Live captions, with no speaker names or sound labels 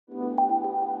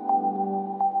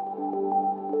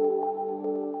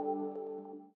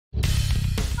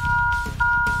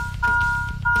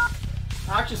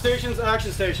Action stations,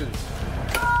 action stations.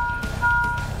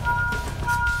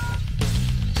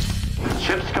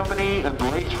 Ship's company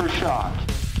embrace for shock.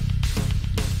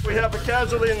 We have a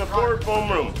casualty in the forward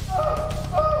foam room.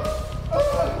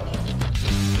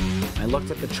 I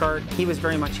looked at the chart. He was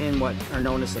very much in what are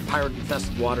known as the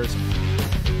pirate-infested waters.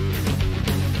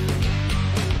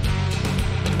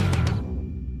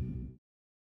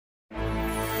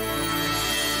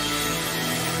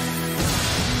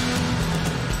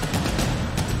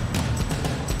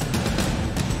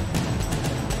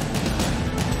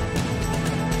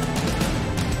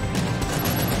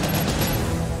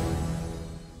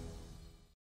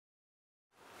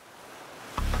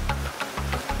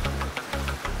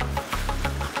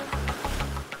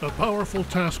 A powerful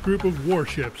task group of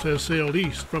warships has sailed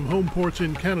east from home ports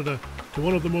in Canada to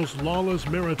one of the most lawless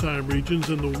maritime regions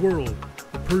in the world,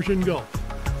 the Persian Gulf.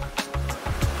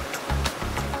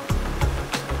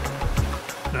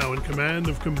 Now in command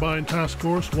of Combined Task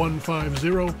Force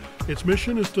 150, its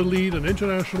mission is to lead an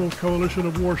international coalition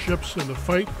of warships in the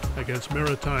fight against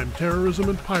maritime terrorism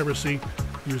and piracy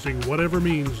using whatever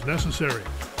means necessary.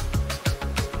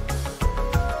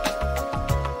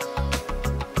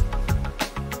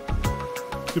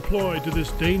 Deployed to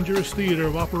this dangerous theater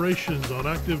of operations on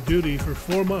active duty for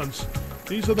 4 months,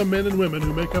 these are the men and women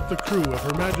who make up the crew of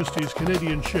Her Majesty's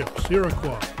Canadian ships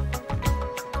Iroquois,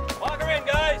 Lock her in,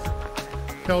 guys!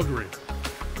 Calgary,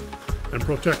 and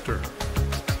Protector.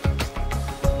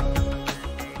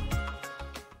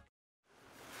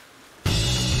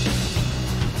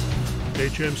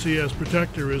 HMCS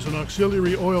Protector is an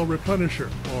auxiliary oil replenisher,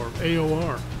 or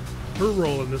AOR. Her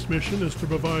role in this mission is to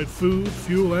provide food,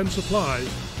 fuel, and supplies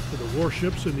to the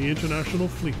warships in the international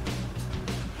fleet.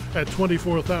 At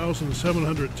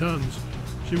 24,700 tons,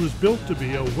 she was built to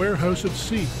be a warehouse at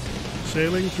sea,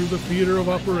 sailing through the theater of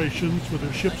operations with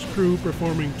her ship's crew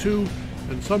performing 2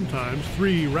 and sometimes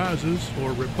 3 RASs,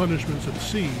 or replenishments at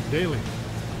sea, daily.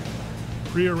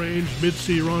 Prearranged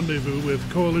mid-sea rendezvous with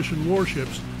coalition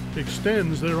warships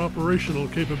extends their operational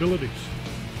capabilities.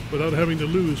 Without having to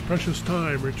lose precious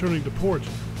time returning to port,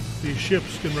 these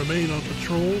ships can remain on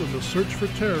patrol in the search for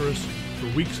terrorists for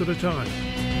weeks at a time.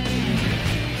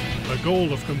 A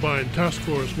goal of Combined Task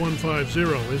Force 150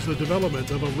 is the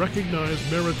development of a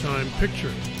recognized maritime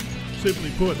picture.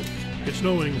 Simply put, it's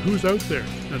knowing who's out there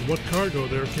and what cargo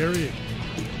they're carrying.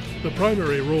 The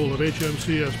primary role of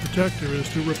HMCS Protector is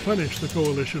to replenish the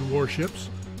coalition warships,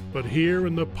 but here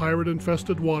in the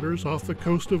pirate-infested waters off the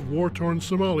coast of war-torn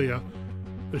Somalia,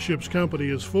 the ship's company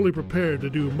is fully prepared to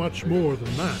do much more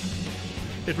than that.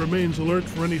 It remains alert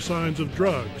for any signs of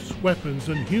drugs, weapons,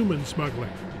 and human smuggling.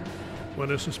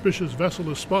 When a suspicious vessel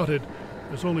is spotted,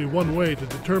 there's only one way to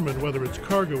determine whether its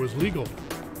cargo is legal.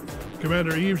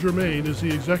 Commander Yves Germain is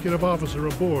the executive officer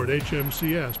aboard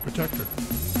HMCS Protector.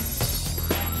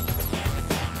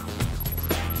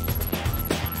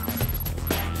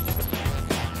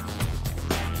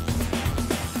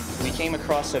 Came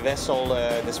across a vessel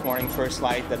this morning, first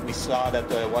light, that we saw that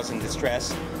was in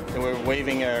distress. They were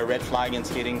waving a red flag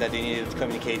indicating that they needed to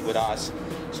communicate with us.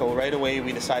 So right away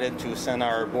we decided to send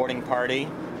our boarding party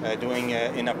doing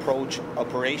an approach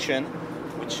operation,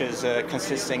 which is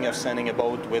consisting of sending a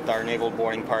boat with our naval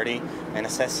boarding party and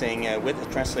assessing with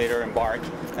a translator and bark,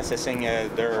 assessing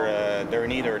their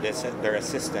need or their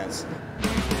assistance.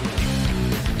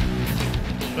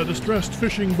 A distressed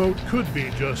fishing boat could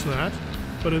be just that.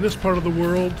 But in this part of the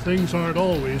world, things aren't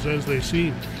always as they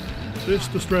seem. This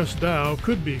distressed dhow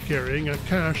could be carrying a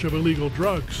cache of illegal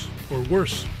drugs, or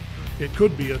worse, it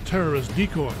could be a terrorist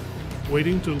decoy,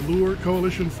 waiting to lure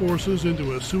coalition forces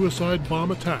into a suicide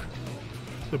bomb attack.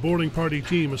 The boarding party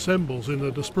team assembles in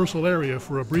the dispersal area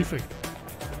for a briefing.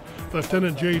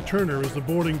 Lieutenant Jay Turner is the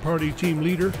boarding party team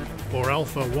leader, or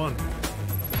Alpha 1.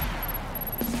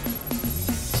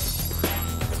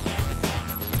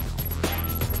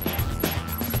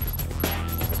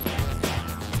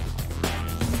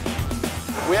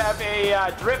 We have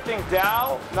a drifting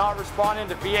dhow not responding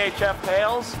to VHF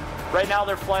hails. Right now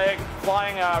they're flying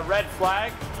a red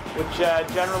flag, which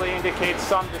generally indicates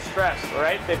some distress. All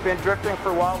right, they've been drifting for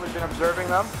a while. We've been observing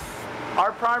them.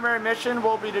 Our primary mission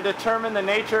will be to determine the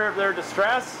nature of their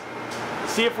distress,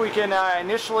 see if we can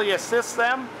initially assist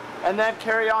them, and then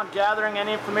carry on gathering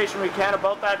any information we can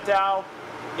about that dhow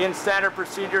in standard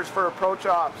procedures for approach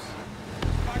ops.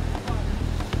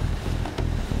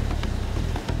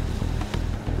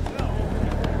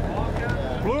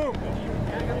 Bloom!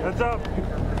 Heads up!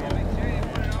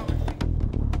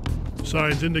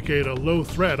 Signs indicate a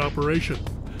low-threat operation,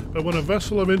 but when a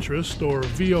vessel of interest, or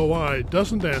VOI,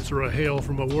 doesn't answer a hail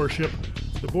from a warship,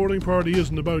 the boarding party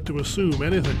isn't about to assume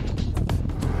anything.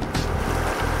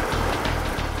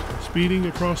 Speeding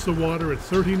across the water at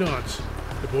 30 knots,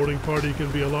 the boarding party can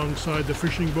be alongside the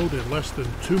fishing boat in less than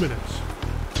 2 minutes.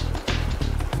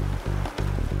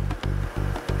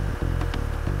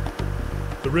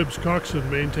 The RIB's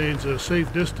coxswain maintains a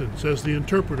safe distance as the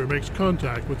interpreter makes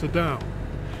contact with the dhow.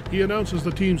 He announces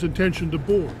the team's intention to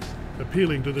board,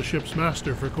 appealing to the ship's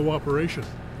master for cooperation.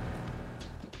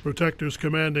 Protector's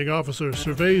commanding officer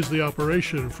surveys the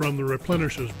operation from the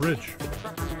replenisher's bridge.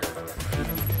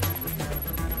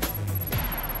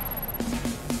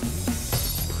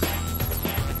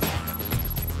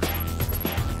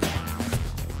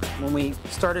 When we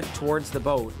started towards the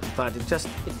boat, I thought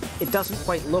it doesn't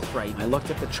quite look right. I looked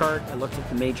at the chart, I looked at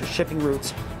the major shipping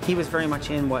routes. He was very much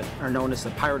in what are known as the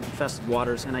pirate-infested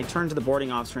waters, and I turned to the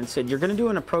boarding officer and said, "You're going to do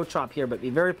an approach op here, but be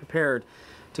very prepared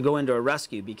to go into a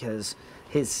rescue because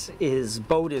his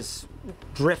boat is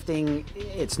drifting,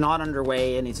 it's not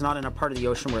underway, and he's not in a part of the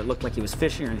ocean where it looked like he was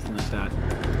fishing or anything like that."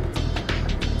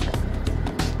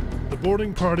 The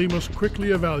boarding party must quickly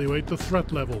evaluate the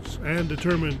threat levels and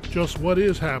determine just what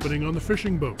is happening on the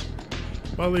fishing boat.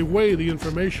 While they weigh the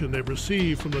information they've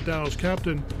received from the dhow's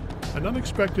captain, an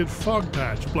unexpected fog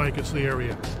patch blankets the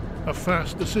area. A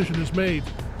fast decision is made.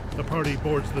 The party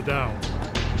boards the dhow.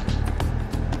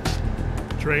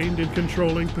 Trained in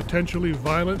controlling potentially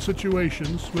violent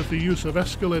situations with the use of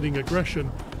escalating aggression,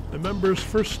 the members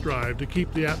first strive to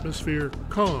keep the atmosphere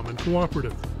calm and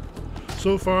cooperative.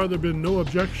 So far, there have been no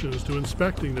objections to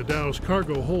inspecting the dhow's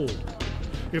cargo hold.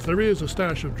 If there is a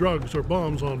stash of drugs or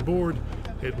bombs on board,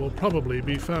 it will probably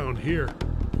be found here.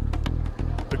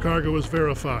 The cargo is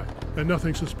verified, and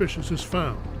nothing suspicious is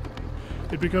found.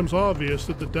 It becomes obvious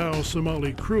that the dhow's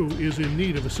Somali crew is in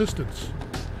need of assistance.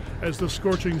 As the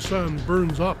scorching sun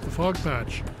burns up the fog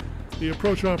patch, the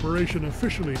approach operation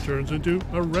officially turns into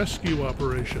a rescue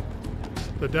operation.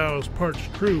 The dhow's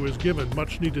parched crew is given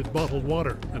much-needed bottled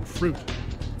water and fruit.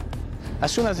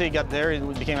 As soon as they got there,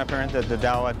 it became apparent that the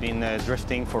dhow had been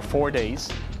drifting for 4 days.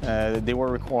 They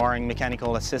were requiring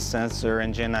mechanical assistance. Their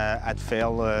engine had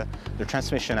failed, their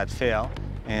transmission had failed,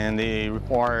 and they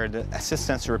required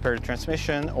assistance to repair the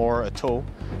transmission or a tow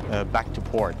back to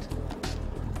port.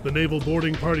 The Naval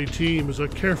boarding party team is a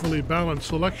carefully balanced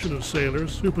selection of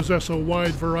sailors who possess a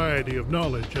wide variety of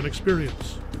knowledge and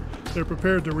experience. They're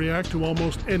prepared to react to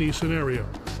almost any scenario.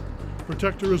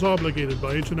 Protector is obligated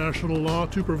by international law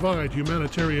to provide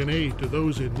humanitarian aid to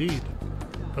those in need.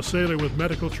 A sailor with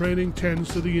medical training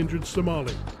tends to the injured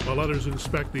Somali, while others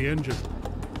inspect the engine.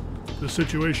 The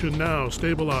situation now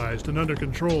stabilized and under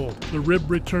control, the RIB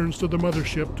returns to the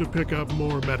mothership to pick up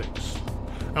more medics.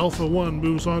 Alpha 1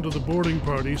 moves on to the boarding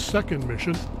party's second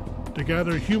mission to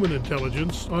gather human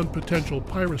intelligence on potential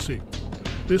piracy.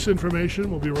 This information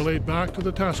will be relayed back to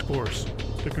the task force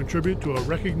to contribute to a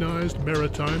recognized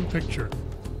maritime picture.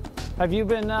 Have you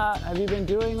been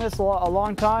doing this a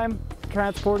long time,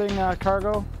 transporting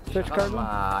cargo, fish cargo?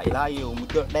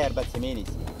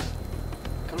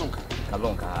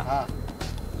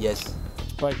 Yes.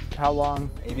 Like how long?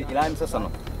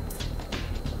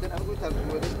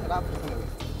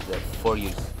 4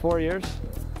 years. 4 years.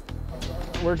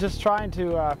 We're just trying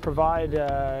to provide,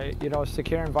 a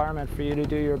secure environment for you to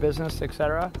do your business,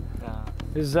 etc.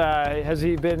 Has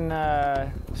he been?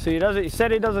 So he said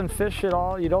he doesn't fish at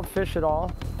all. You don't fish at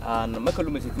all.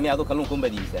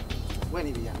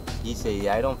 He say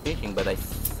I don't fishing, but I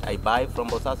buy from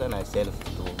Bosasa and I sell to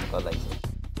Makalai.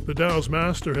 The dhow's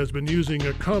master has been using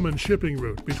a common shipping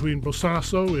route between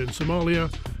Bosaso in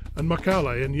Somalia and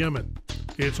Makala in Yemen.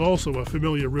 It's also a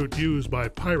familiar route used by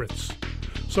pirates.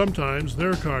 Sometimes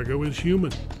their cargo is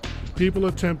human. People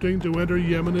attempting to enter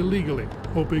Yemen illegally,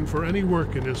 hoping for any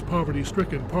work in this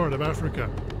poverty-stricken part of Africa.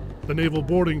 The naval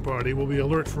boarding party will be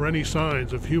alert for any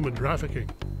signs of human trafficking.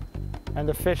 And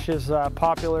the fish is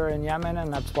popular in Yemen,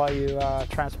 and that's why you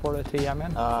transport it to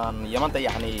Yemen?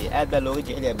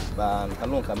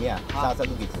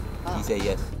 He say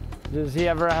yes. Does he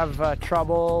ever have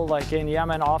trouble, like in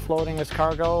Yemen, offloading his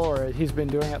cargo, or he's been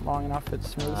doing it long enough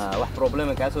it's smooth?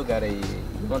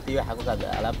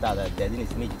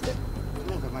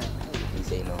 He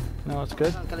say no. No, it's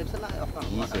good?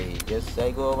 He say, just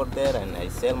I go over there and I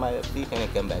sell my fish and I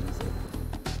come back. He say.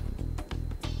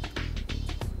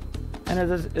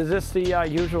 And is this the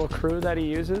usual crew that he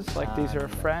uses? Like these are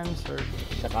friends, or?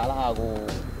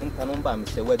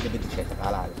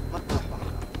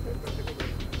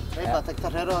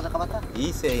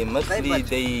 He say mostly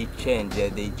they change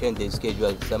their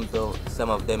schedule. Some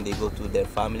of them they go to their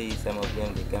family, some of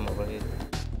them they come over here.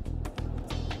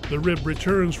 The RIB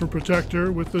returns from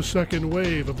Protector with the second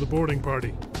wave of the boarding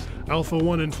party. Alpha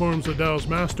 1 informs the dhow's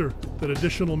master that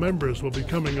additional members will be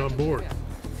coming on board.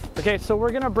 Okay, so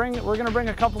we're gonna bring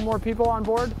a couple more people on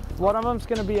board. One of them's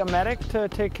gonna be a medic to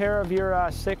take care of your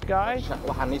sick guy.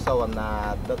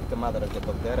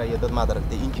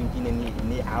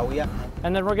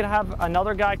 And then we're gonna have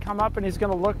another guy come up and he's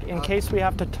gonna look in case we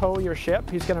have to tow your ship.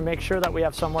 He's gonna make sure that we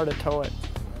have somewhere to tow it.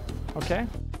 Okay?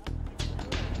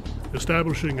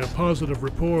 Establishing a positive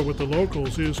rapport with the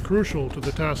locals is crucial to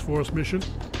the task force mission.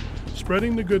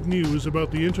 Spreading the good news about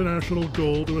the international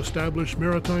goal to establish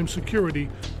maritime security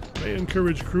may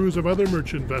encourage crews of other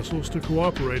merchant vessels to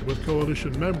cooperate with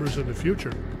coalition members in the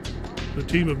future. The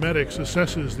team of medics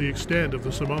assesses the extent of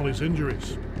the Somali's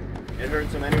injuries. It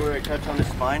hurts him anywhere I touch on his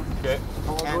spine. Okay.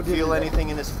 Can't feel anything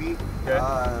in his feet. Okay.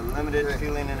 Limited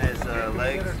feeling in his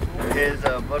legs. His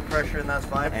blood pressure, and that's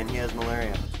fine. And he has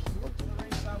malaria.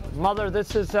 Mother,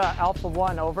 this is Alpha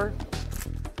 1, over.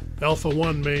 Alpha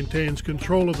 1 maintains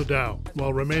control of the dhow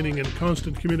while remaining in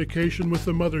constant communication with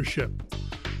the mothership.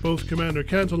 Both Commander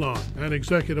Cantillon and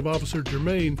Executive Officer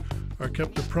Germain are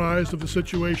kept apprised of the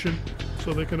situation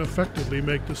so they can effectively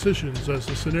make decisions as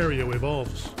the scenario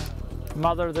evolves.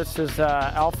 Mother, this is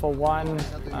Alpha 1,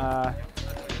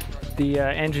 the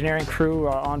engineering crew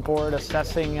on board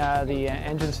assessing the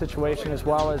engine situation, as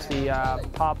well as the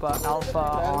Papa Alpha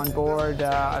on board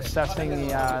assessing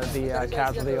the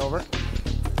casualty, over.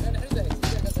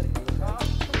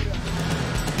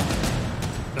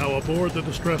 Now aboard the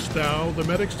distressed dhow, the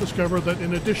medics discover that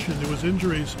in addition to his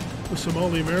injuries, the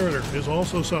Somali mariner is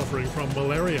also suffering from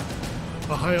malaria.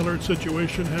 A high alert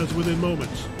situation has within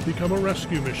moments become a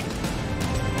rescue mission.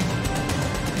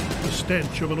 The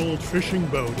stench of an old fishing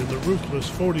boat in the ruthless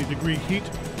 40-degree heat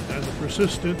and the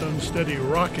persistent, unsteady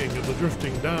rocking of the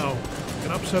drifting dhow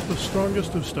can upset the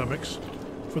strongest of stomachs.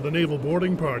 For the naval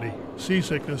boarding party,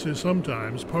 seasickness is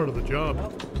sometimes part of the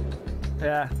job.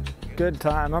 Yeah, good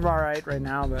time. I'm all right right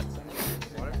now, but...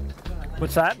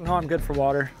 What's that? No, I'm good for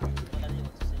water.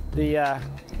 The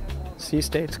sea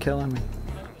state's killing me.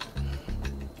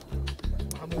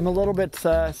 I'm a little bit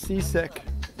seasick.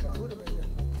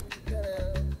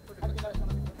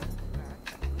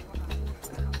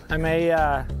 I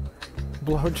may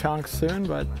blow chunks soon,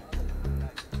 but...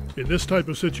 In this type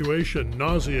of situation,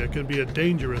 nausea can be a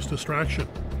dangerous distraction.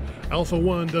 Alpha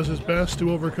 1 does his best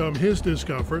to overcome his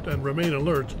discomfort and remain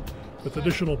alert. With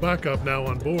additional backup now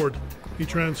on board, he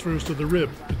transfers to the rib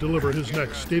to deliver his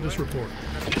next status report.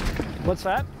 What's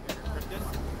that?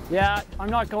 Yeah, I'm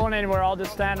not going anywhere. I'll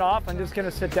just stand off. I'm just going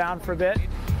to sit down for a bit.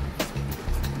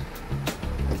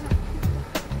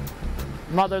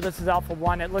 Mother, this is Alpha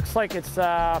 1. It looks like it's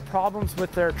problems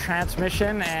with their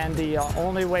transmission, and the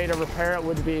only way to repair it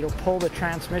would be to pull the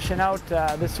transmission out.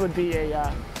 This would be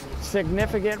a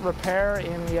significant repair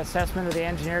in the assessment of the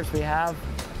engineers we have,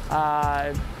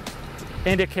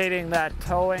 indicating that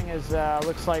towing is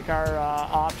looks like our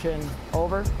option,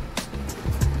 over.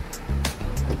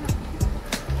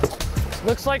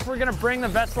 Looks like we're going to bring the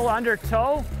vessel under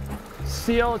tow.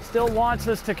 SEAL still wants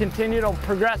us to continue to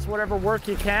progress whatever work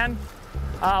you can.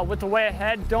 With the way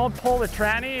ahead, don't pull the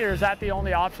tranny, or is that the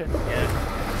only option? Yeah,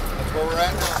 that's where we're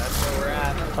at now. That's where we're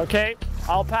at. Okay,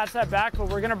 I'll pass that back, but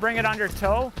we're gonna bring it under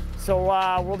tow,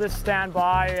 so we'll just stand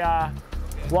by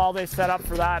while they set up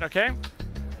for that, okay?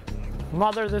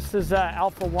 Mother, this is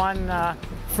Alpha 1.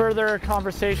 Further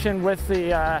conversation with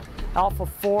the Alpha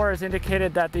 4 has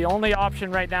indicated that the only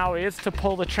option right now is to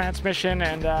pull the transmission,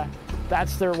 and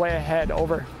that's their way ahead,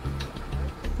 over.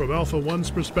 From Alpha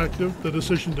 1's perspective, the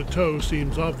decision to tow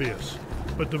seems obvious,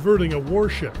 but diverting a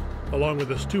warship, along with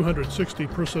its 260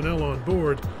 personnel on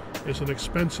board, is an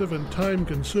expensive and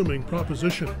time-consuming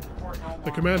proposition.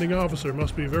 The commanding officer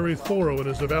must be very thorough in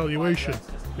his evaluation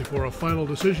before a final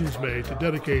decision is made to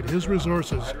dedicate his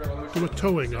resources to a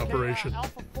towing operation.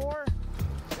 Alpha 4?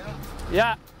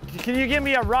 Yeah, can you give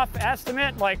me a rough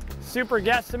estimate, like super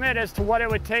guesstimate, as to what it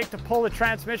would take to pull the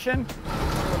transmission? It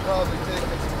would probably take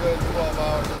us a good 12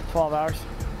 hours. 12 hours.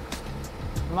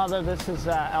 Mother, this is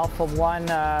Alpha 1,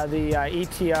 the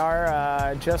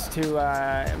ETR, just to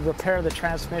repair the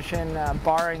transmission,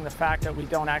 barring the fact that we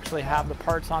don't actually have the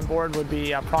parts on board, would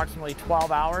be approximately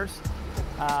 12 hours.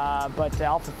 But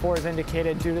Alpha 4 has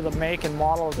indicated, due to the make and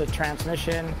model of the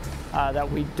transmission,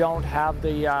 that we don't have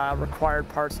the required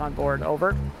parts on board,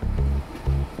 over.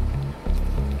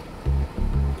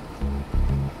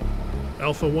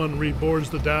 Alpha 1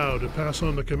 reboards the dhow to pass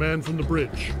on the command from the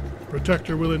bridge.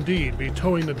 Protector will indeed be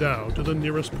towing the dhow to the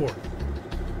nearest port.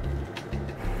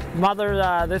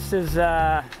 Mother, this is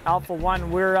Alpha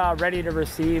 1. We're ready to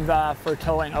receive for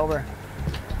towing, over.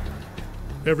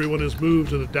 Everyone is moved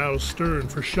to the dhow's stern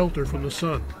for shelter from the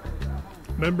sun.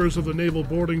 Members of the naval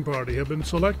boarding party have been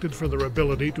selected for their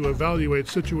ability to evaluate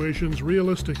situations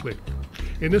realistically.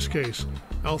 In this case,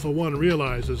 Alpha 1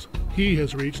 realizes he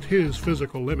has reached his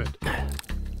physical limit.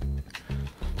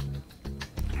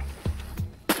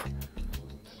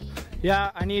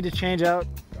 Yeah, I need to change out.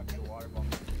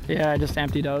 Yeah, I just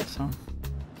emptied out, so.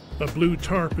 A blue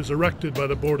tarp is erected by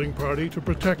the boarding party to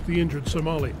protect the injured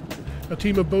Somali. A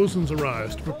team of bosuns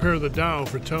arrives to prepare the dhow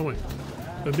for towing.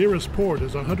 The nearest port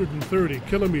is 130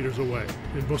 kilometers away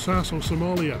in Bosaso,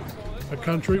 Somalia, a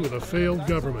country with a failed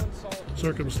government,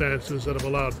 circumstances that have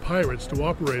allowed pirates to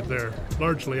operate there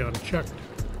largely unchecked.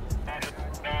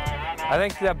 I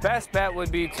think the best bet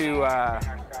would be to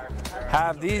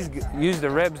have these use the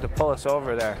ribs to pull us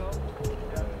over there.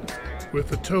 With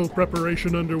the tow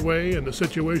preparation underway and the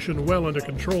situation well under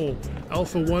control,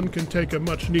 Alpha 1 can take a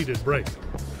much-needed break.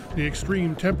 The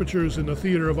extreme temperatures in the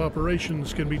theater of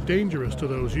operations can be dangerous to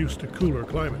those used to cooler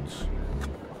climates.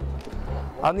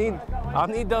 I'll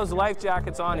need those life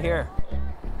jackets on here.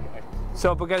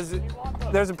 So because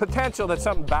there's a potential that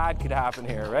something bad could happen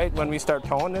here, right? When we start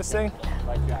towing this thing.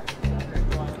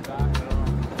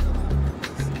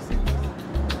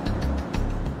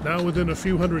 Now within a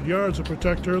few hundred yards of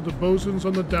Protector, the bosuns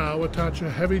on the dhow attach a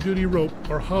heavy-duty rope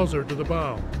or hawser to the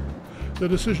bow. The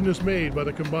decision is made by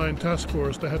the combined task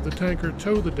force to have the tanker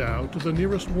tow the dhow to the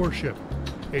nearest warship,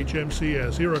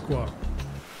 HMCS Iroquois.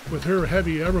 With her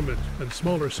heavy armament and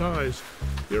smaller size,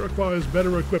 Iroquois is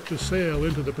better equipped to sail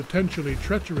into the potentially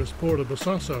treacherous port of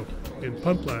Bosaso in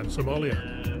Puntland, Somalia.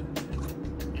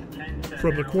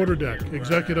 From the quarterdeck,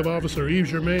 Executive Officer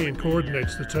Yves Germain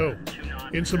coordinates the tow.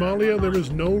 In Somalia, there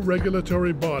is no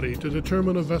regulatory body to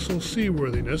determine a vessel's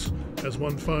seaworthiness, as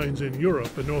one finds in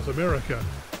Europe and North America.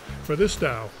 For this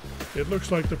dhow, it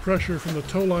looks like the pressure from the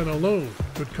tow line alone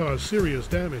could cause serious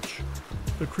damage.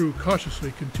 The crew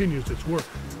cautiously continues its work.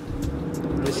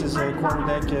 This is a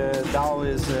quarterdeck. Dhow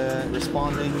is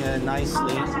responding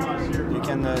nicely. You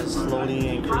can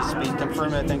slowly increase speed.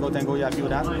 Confirm Tango, you happy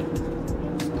with that?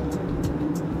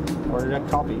 Quarterdeck,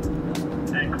 copy.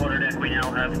 And quarterdeck, we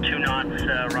now have 2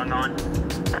 knots run on.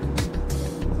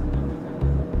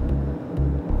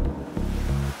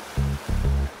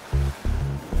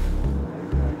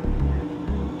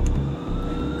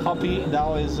 Copy.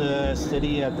 Dhow is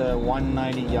steady at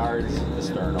 190 yards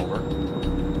astern, over.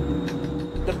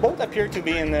 The boat appeared to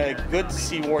be in a good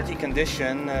seaworthy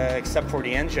condition, except for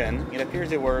the engine. It appears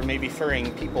they were maybe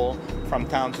ferrying people from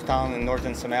town to town in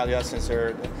northern Somalia, since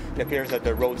it appears that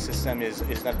the road system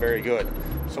is not very good.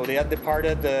 So they had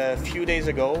departed a few days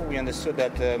ago. We understood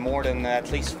that more than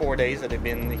at least 4 days that they've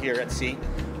been here at sea,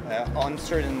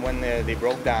 uncertain when they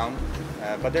broke down.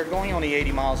 But they're going only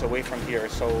 80 miles away from here,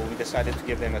 so we decided to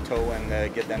give them a tow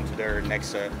and get them to their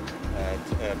next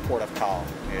port of call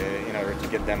in order to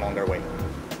get them on their way.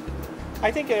 I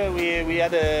think we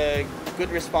had a good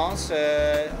response.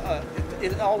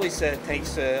 It always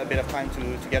takes a bit of time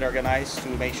to get organized, to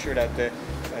make sure that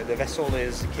the vessel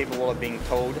is capable of being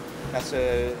towed. That's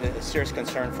a serious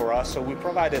concern for us. So we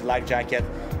provided life jacket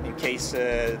in case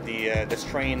the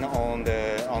strain on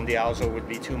the hawser would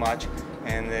be too much,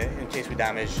 and in case we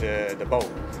damage the boat.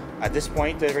 At this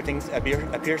point, everything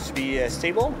appears to be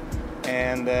stable,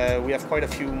 and we have quite a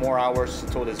few more hours to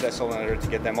tow this vessel in order to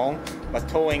get them home. But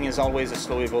towing is always a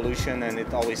slow evolution, and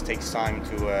it always takes time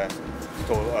to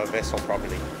tow a vessel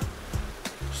properly.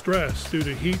 Stress due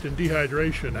to heat and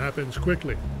dehydration happens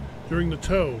quickly. During the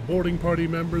tow, boarding party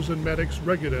members and medics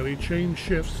regularly change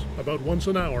shifts about once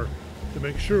an hour to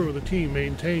make sure the team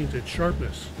maintains its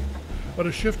sharpness. But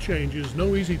a shift change is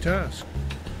no easy task.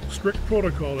 Strict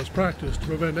protocol is practiced to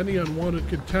prevent any unwanted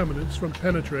contaminants from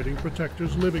penetrating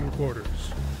Protector's living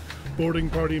quarters. Boarding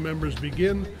party members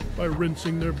begin by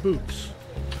rinsing their boots.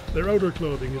 Their outer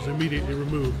clothing is immediately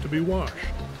removed to be washed,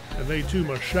 and they too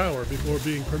must shower before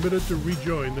being permitted to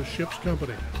rejoin the ship's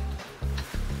company.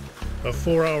 A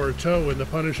 4-hour tow in the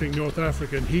punishing North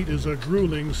African heat is a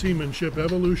grueling seamanship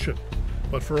evolution,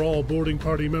 but for all boarding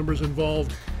party members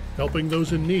involved, helping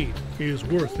those in need is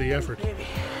worth the effort.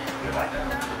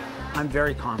 I'm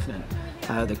very confident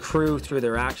the crew, through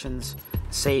their actions,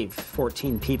 saved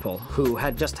 14 people who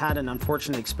had just had an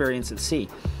unfortunate experience at sea.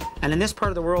 And in this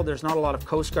part of the world, there's not a lot of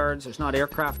coast guards, there's not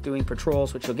aircraft doing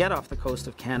patrols, which you'll get off the coast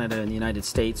of Canada and the United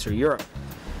States or Europe.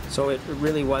 So it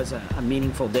really was a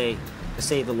meaningful day to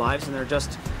save the lives, and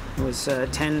it was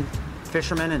 10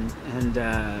 fishermen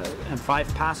and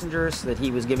 5 passengers that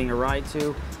he was giving a ride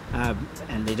to,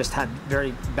 and they just had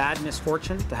very bad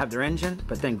misfortune to have their engine,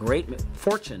 but then great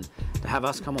fortune to have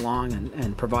us come along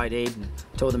and provide aid and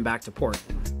tow them back to port.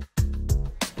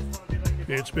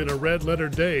 It's been a red-letter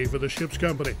day for the ship's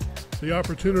company. The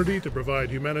opportunity to provide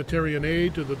humanitarian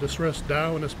aid to the distressed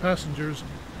dhow and its passengers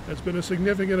has been a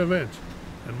significant event,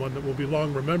 and one that will be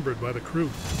long remembered by the crew.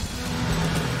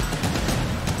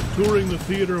 Touring the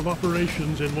theater of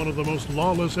operations in one of the most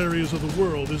lawless areas of the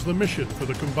world is the mission for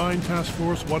the Combined Task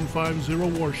Force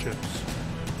 150 warships.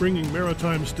 Bringing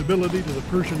maritime stability to the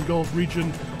Persian Gulf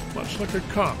region, much like a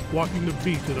cop walking the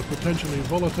beat in a potentially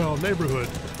volatile neighborhood,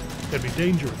 can be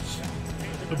dangerous.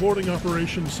 The boarding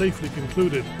operation safely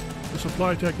concluded. The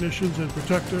supply technicians and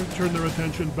Protector turn their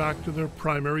attention back to their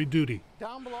primary duty.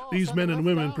 These men and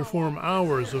women perform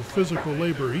hours of physical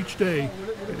labor each day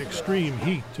in extreme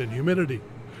heat and humidity,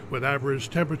 with average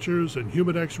temperatures and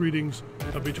humidex readings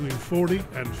of between 40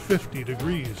 and 50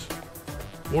 degrees.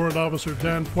 Warrant Officer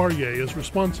Dan Poirier is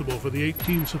responsible for the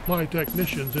 18 supply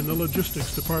technicians in the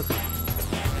logistics department.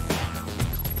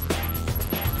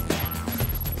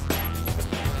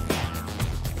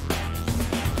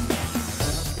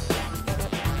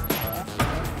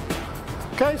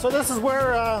 Okay, so this is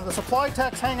where the supply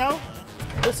techs hang out.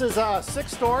 This is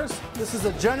 6 stores. This is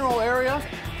a general area.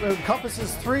 It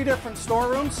encompasses 3 different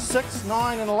storerooms, 6,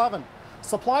 9, and 11.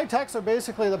 Supply techs are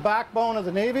basically the backbone of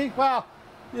the Navy. Well,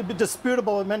 it'd be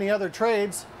disputable in many other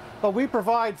trades, but we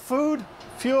provide food,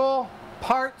 fuel,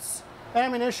 parts,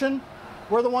 ammunition.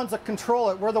 We're the ones that control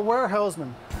it. We're the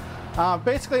warehousemen.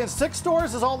 Basically in 6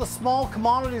 stores is all the small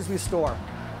commodities we store.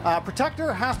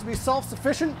 Protector has to be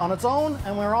self-sufficient on its own,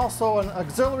 and we're also an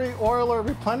auxiliary oiler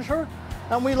replenisher,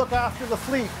 and we look after the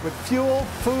fleet with fuel,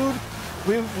 food,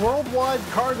 worldwide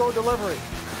cargo delivery.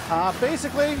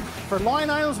 Basically, for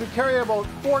line items, we carry about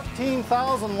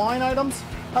 14,000 line items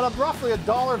at a roughly a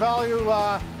dollar value,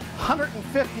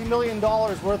 $150 million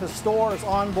worth of stores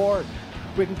on board.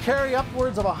 We can carry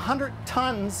upwards of 100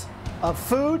 tons of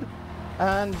food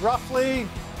and roughly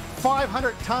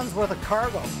 500 tons worth of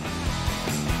cargo.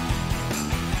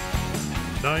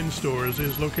 9 stores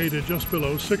is located just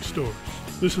below 6 stores.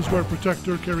 This is where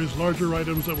Protector carries larger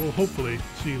items that will hopefully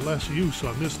see less use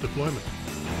on this deployment.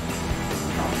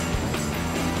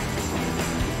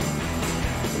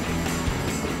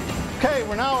 Okay,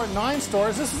 we're now at 9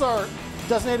 stores. This is our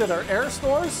designated our air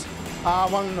stores.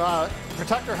 When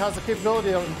Protector has the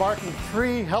capability of embarking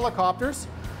 3 helicopters.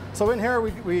 So in here,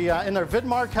 we in our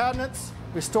Vidmar cabinets,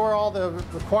 we store all the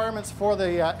requirements for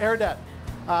the air debt.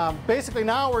 Basically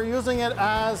now we're using it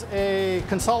as a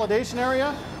consolidation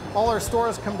area. All our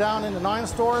stores come down into 9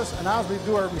 stores, and as we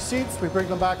do our receipts, we bring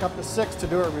them back up to 6 to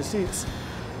do our receipts.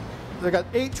 They've got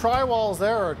 8 tri-walls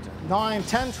there, or 9,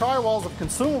 10 tri-walls of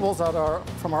consumables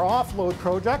from our offload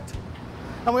project.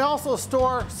 And we also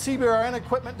store CBRN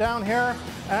equipment down here,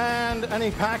 and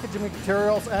any packaging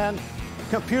materials, and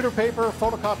computer paper,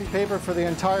 photocopy paper for the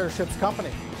entire ship's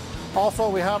company. Also,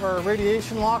 we have our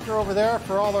radiation locker over there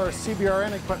for all our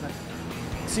CBRN equipment.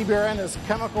 CBRN is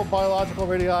chemical, biological,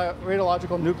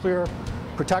 radiological, nuclear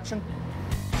protection.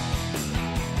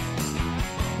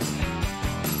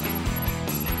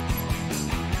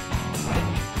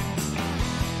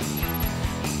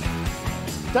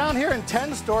 Down here in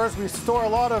 10 stores, we store a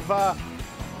lot of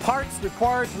parts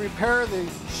required to repair the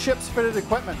ship's fitted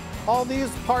equipment. All these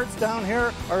parts down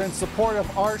here are in support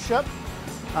of our ship.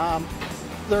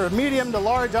 They're medium to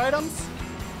large items,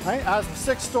 right? As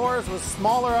 6 stores with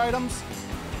smaller items.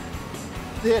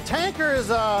 The tanker is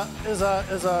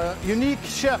a unique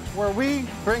ship where we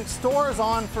bring stores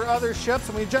on for other ships,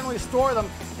 and we generally store them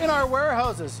in our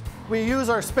warehouses. We use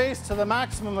our space to the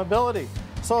maximum ability.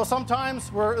 So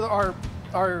sometimes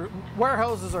our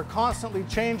warehouses are constantly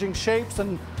changing shapes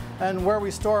and where we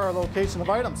store our location of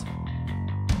items.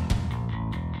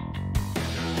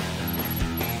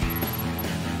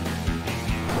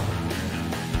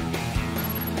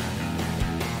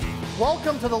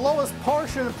 Welcome to the lowest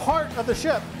portion part of the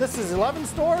ship. This is 11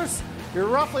 stores. You're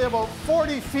roughly about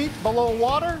 40 feet below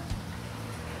water.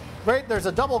 Right, there's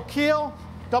a double keel,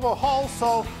 double hull,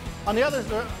 so on the other,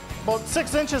 about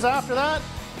 6 inches after that,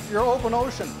 you're open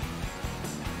ocean.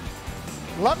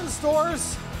 11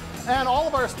 stores, and all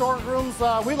of our storerooms,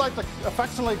 we like to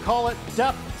affectionately call it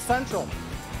Depth Central.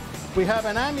 We have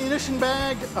an ammunition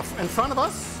bag in front of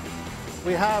us.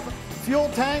 We have fuel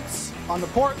tanks on the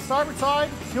port starboard side,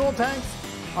 fuel tanks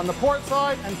on the port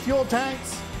side, and fuel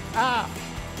tanks aft.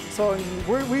 So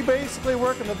we basically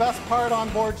work in the best part on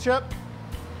board ship.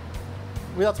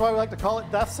 That's why we like to call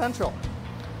it Depth Central.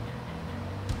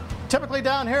 Typically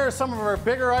down here are some of our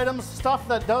bigger items, stuff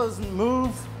that doesn't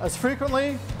move as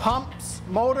frequently, pumps,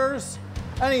 motors,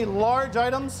 any large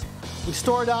items. We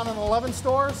store down in 11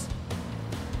 stores,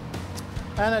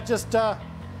 and it just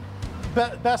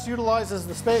best utilizes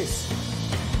the space.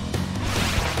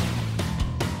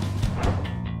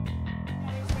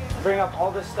 bring up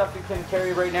all this stuff you can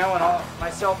carry right now, and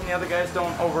myself and the other guys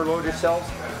don't overload yourselves.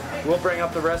 We'll bring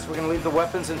up the rest. We're going to leave the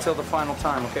weapons until the final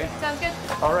time, okay? Sounds good.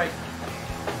 All right.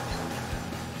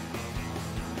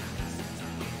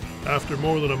 After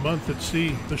more than a month at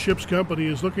sea, the ship's company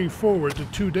is looking forward to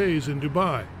 2 days in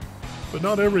Dubai. But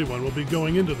not everyone will be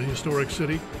going into the historic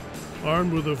city.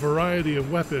 Armed with a variety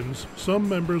of weapons, some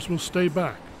members will stay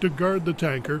back to guard the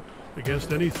tanker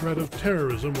against any threat of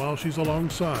terrorism while she's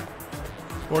alongside.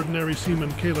 Ordinary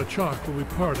Seaman Kayla Chalk will be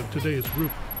part of today's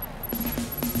group.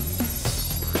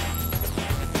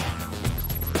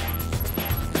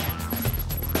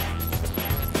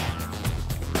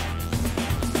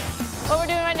 What we're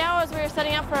doing right now is we're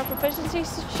setting up for a proficiency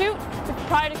shoot.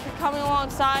 Prior to coming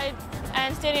alongside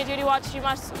and standing a duty watch, you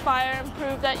must fire and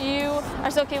prove that you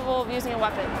are still capable of using a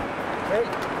weapon. Okay,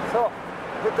 so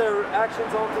put the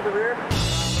actions all to the rear.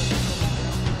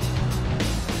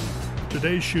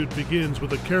 Today's shoot begins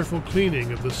with a careful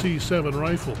cleaning of the C7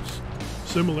 rifles.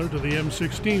 Similar to the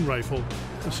M16 rifle,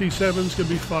 the C7s can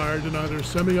be fired in either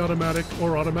semi-automatic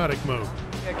or automatic mode.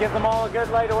 Yeah, give them all a good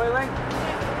light oiling,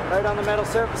 right on the metal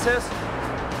surfaces.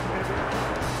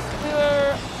 We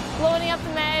were loading up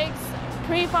the mags,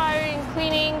 pre-firing,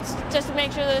 cleaning, just to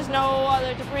make sure there's no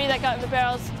other debris that got in the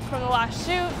barrels from the last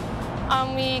shoot.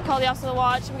 We call the officer to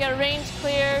watch. We got a range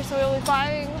clear, so we'll be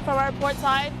firing from our port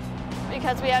side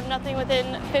because we have nothing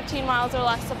within 15 miles or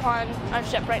less upon our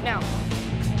ship right now.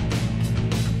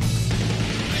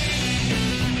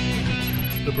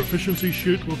 The proficiency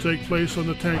shoot will take place on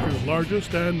the tanker's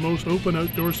largest and most open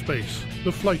outdoor space,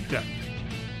 the flight deck.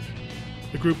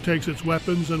 The group takes its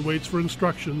weapons and waits for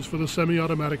instructions for the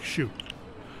semi-automatic shoot.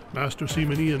 Master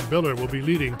Seaman Ian Biller will be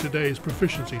leading today's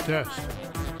proficiency test.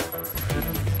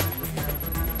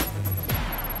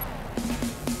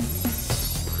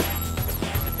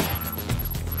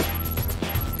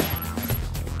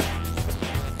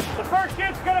 The first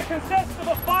shoot's going to consist of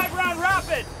a 5-round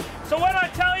rapid. So when I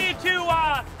tell you to,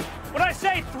 when I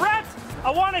say threat,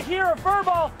 I want to hear a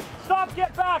verbal stop,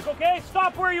 get back, okay?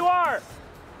 Stop where you are.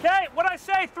 Okay, when I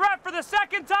say threat for the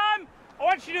second time, I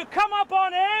want you to come up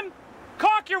on aim,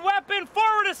 cock your weapon,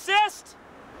 forward assist,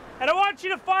 and I want you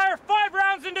to fire 5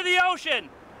 rounds into the ocean.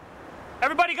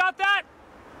 Everybody got that?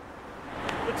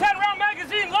 The 10-round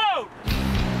magazine load.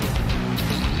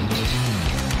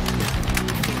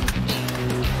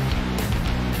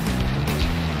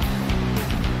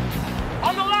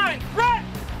 On the line, threat!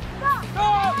 Stop! Go!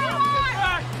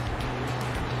 Threat!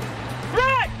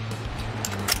 Threat!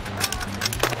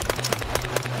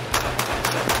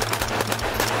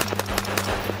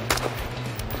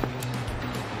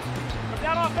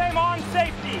 Down off aim on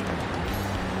safety.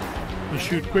 The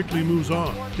shoot quickly moves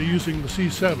on to using the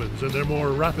C7s in their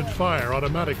more rapid-fire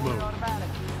automatic mode.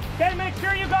 Okay, make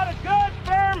sure you got a good,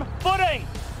 firm footing,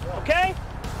 okay?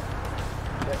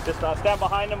 Just stand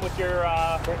behind them with your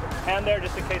hand there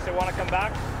just in case they want to come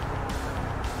back.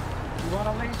 You want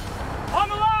to lead? On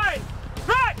the line!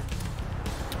 Threat!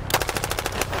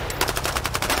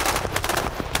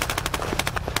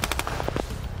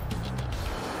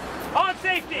 On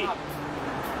safety!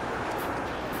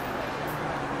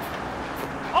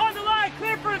 On the line,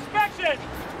 clear for inspection!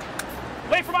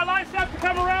 Wait for my line staff to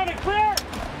come around and clear!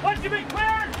 Once you've been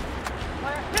cleared,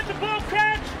 hit the boom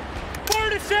catch,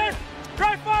 forward assist,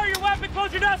 dry fire your weapon,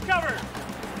 close your dust cover,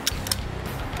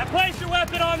 and place your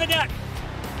weapon on the deck.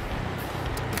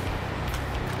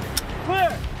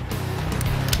 Clear.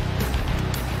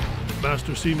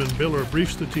 Master Seaman Biller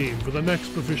briefs the team for the next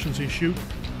proficiency shoot,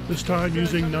 this time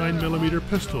using 9mm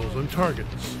pistols and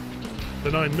targets. The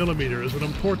 9mm is an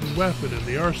important weapon in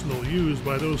the arsenal used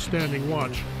by those standing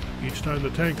watch each time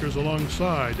the tanker's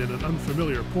alongside in an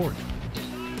unfamiliar port.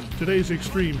 Today's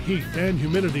extreme heat and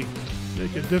humidity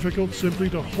make it difficult simply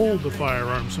to hold the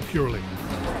firearm securely.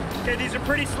 Okay, these are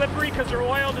pretty slippery because they're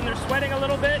oiled and they're sweating a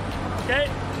little bit, okay?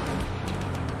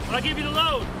 When I give you the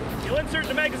load, you'll insert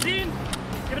the magazine,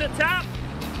 give it a tap,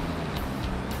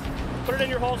 put it in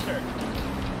your holster.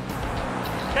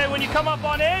 Okay, when you come up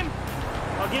on aim,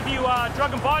 I'll give you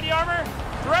drug and body armor,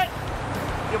 threat,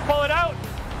 you'll pull it out,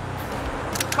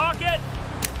 cock it,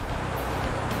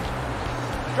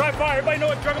 dry fire. Everybody know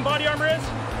what drug and body armor is?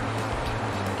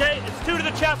 Okay, it's 2 to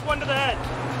the chest, 1 to the head.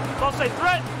 So I'll say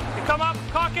threat, you come up,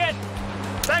 cock it,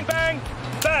 bang, bang,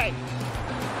 bang.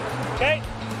 Okay,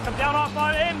 come down off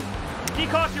on aim,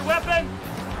 decock your weapon,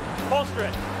 holster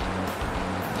it.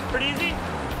 Pretty easy.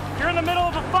 If you're in the middle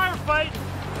of a firefight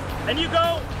and you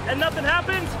go and nothing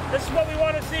happens, this is what we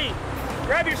want to see.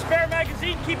 Grab your spare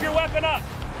magazine, keep your weapon up,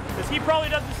 because he probably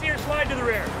doesn't see her slide to the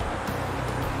rear.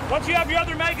 Once you have your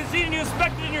other magazine and you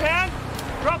inspect it in your hand,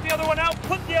 drop the other one out,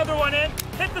 put the other one in,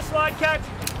 hit the slide catch,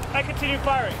 and continue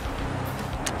firing.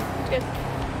 Good.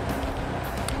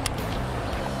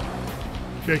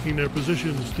 Taking their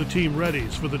positions, the team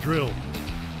readies for the drill.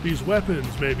 These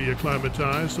weapons may be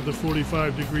acclimatized to the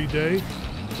 45-degree day,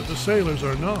 but the sailors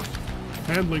are not.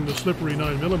 Handling the slippery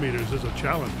 9mm is a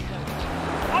challenge.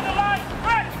 On the line,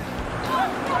 red!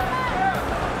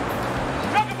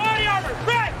 Drunken body armor,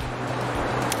 red!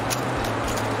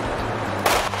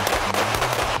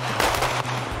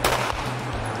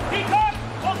 Peacock,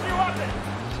 holster your weapon.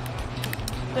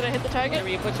 Did I hit the target? Whenever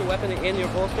you put your weapon in your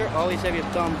holster, always have your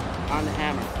thumb on the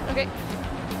hammer. Okay.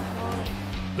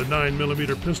 The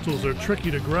 9mm pistols are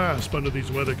tricky to grasp under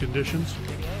these weather conditions.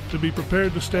 To be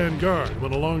prepared to stand guard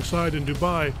when alongside in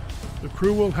Dubai, the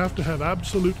crew will have to have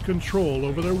absolute control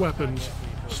over their weapons,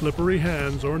 slippery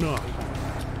hands or not.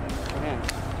 I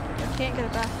can't get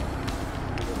it back.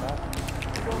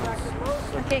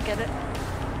 I can't get it.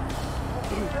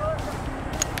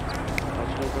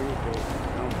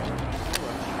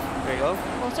 There you go.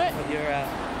 Holster it. With your weapon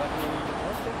in your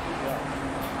holster.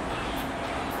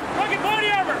 Drunken body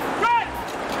armor, red!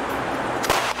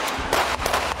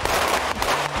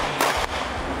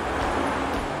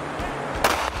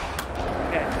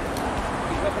 Okay.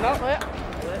 Keep your weapon up. Oh, yeah.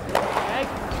 Mag.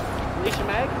 Release your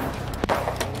mag.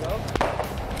 There you go.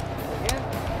 Again.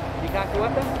 You cock your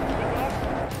weapon.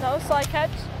 No, slide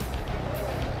catch.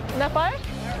 Net fire?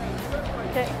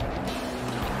 Okay.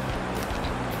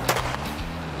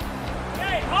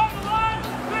 Hey, on the line,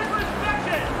 clear for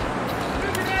inspection.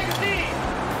 Use your magazine.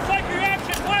 Cycle your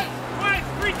action once, twice,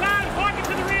 3 times, walk it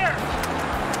to the rear.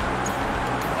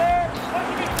 There, once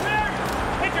you get clear,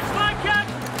 hit your slide catch,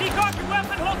 decock your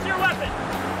weapon, holster your weapon.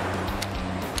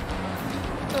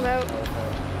 I'm out.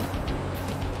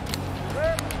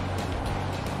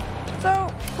 So,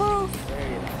 proof.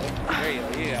 There you go.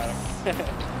 You got him.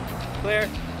 Clear.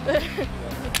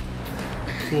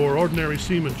 For ordinary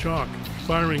seaman Chalk,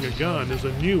 firing a gun is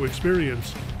a new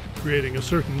experience, creating a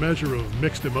certain measure of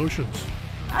mixed emotions.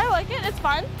 I like it, it's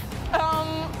fun.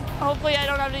 Hopefully I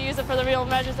don't have to use it for the real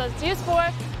measures that it's used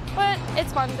for, but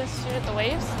it's fun to shoot at the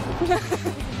waves.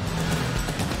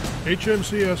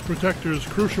 HMCS Protector's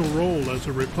crucial role as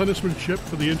a replenishment ship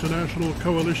for the International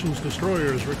Coalition's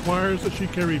destroyers requires that she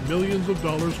carry millions of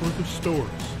dollars worth of stores.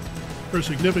 Her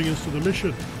significance to the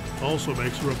mission also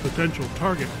makes her a potential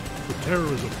target for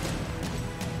terrorism.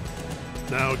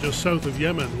 Now just south of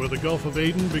Yemen, where the Gulf of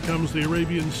Aden becomes the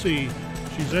Arabian Sea,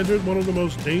 she's entered one of the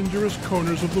most dangerous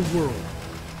corners of the world.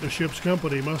 The ship's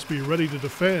company must be ready to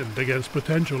defend against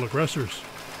potential aggressors.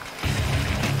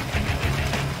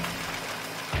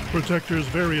 Protector's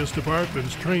various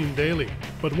departments train daily,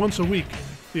 but once a week,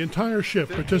 the entire ship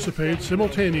participates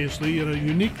simultaneously in a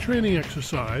unique training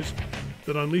exercise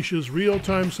that unleashes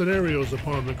real-time scenarios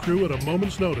upon the crew at a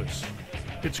moment's notice.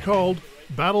 It's called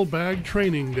Battle Bag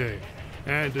Training Day,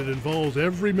 and it involves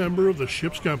every member of the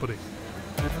ship's company.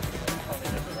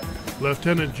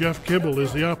 Lieutenant Jeff Kibble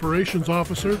is the operations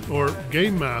officer, or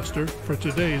game master, for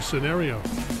today's scenario.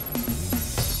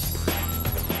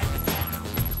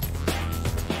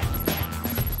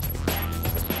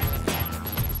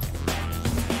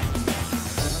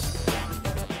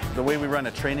 The way we run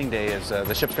a training day is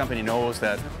the ship's company knows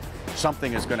that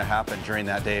something is going to happen during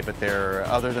that day, but they're,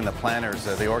 other than the planners,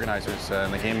 the organizers,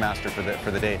 and the game master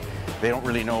for the day, they don't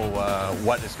really know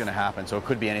what is going to happen. So it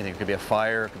could be anything. It could be a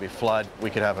fire, it could be a flood,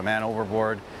 we could have a man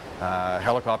overboard,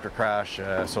 helicopter crash.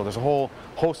 So there's a whole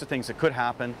host of things that could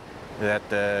happen that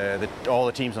all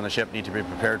the teams on the ship need to be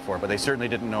prepared for, but they certainly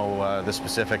didn't know the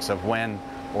specifics of when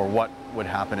or what would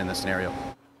happen in the scenario.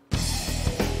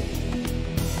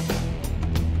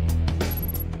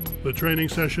 The training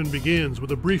session begins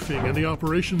with a briefing in the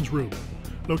operations room.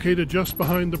 Located just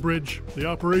behind the bridge, the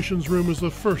operations room is the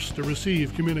first to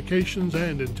receive communications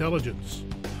and intelligence.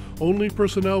 Only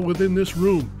personnel within this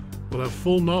room will have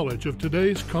full knowledge of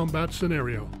today's combat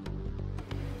scenario.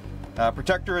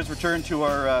 Protector has returned to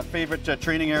our favorite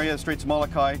training area, the Straits of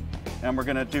Molokai, and we're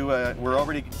going to we're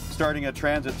already starting a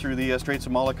transit through the Straits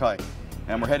of Molokai,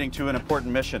 and we're heading to an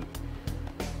important mission.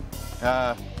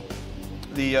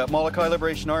 The Molokai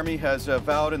Liberation Army has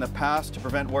vowed in the past to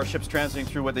prevent warships transiting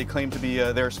through what they claim to be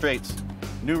their straits.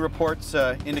 New reports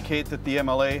indicate that the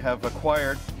MLA have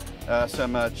acquired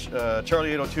some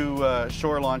Charlie 802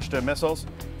 shore-launched missiles,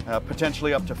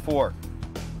 potentially up to 4.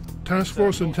 Task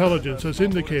Force intelligence has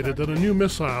indicated that a new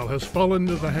missile has fallen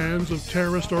into the hands of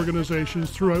terrorist organizations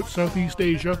throughout Southeast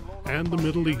Asia and the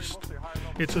Middle East.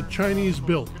 It's a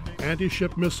Chinese-built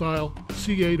anti-ship missile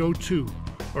C-802,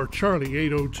 or Charlie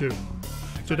 802.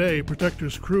 It's Today,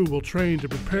 Protector's crew will train to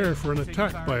prepare for an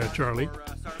attack by a Charlie.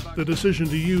 The decision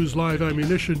to use live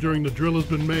ammunition during the drill has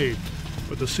been made,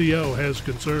 but the CO has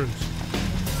concerns.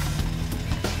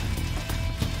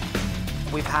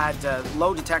 We've had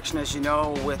low detection, as you know,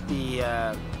 with the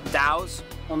dhows,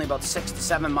 only about 6 to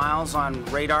 7 miles on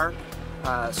radar.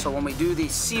 So when we do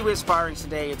these CWIS firings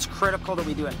today, it's critical that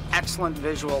we do an excellent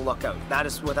visual lookout. That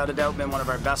has, without a doubt, been one of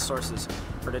our best sources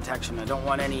for detection. I don't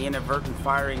want any inadvertent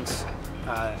firings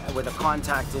with a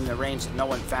contact in the range that no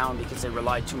one found because they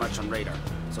relied too much on radar.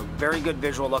 So very good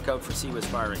visual lookout for CWIS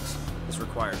firings is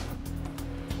required.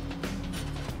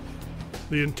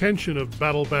 The intention of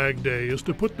Battle Bag Day is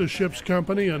to put the ship's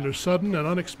company under sudden and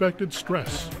unexpected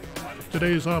stress.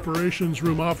 Today's operations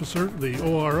room officer, the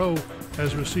ORO,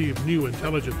 has received new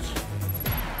intelligence.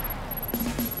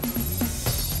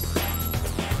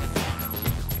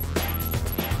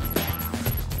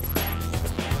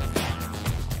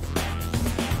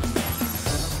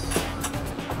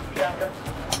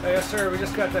 Yes, sir. We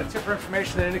just got that tipper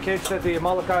information that indicates that the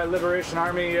Molokai Liberation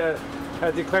Army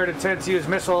had declared intent to use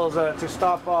missiles to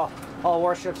stop all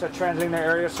warships transiting their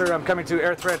area, sir. I'm coming to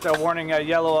air threat warning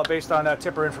yellow based on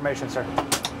tipper information, sir.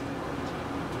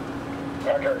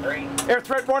 Roger, green. Air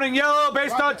threat warning yellow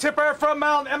based on tipper from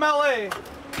Mount MLA.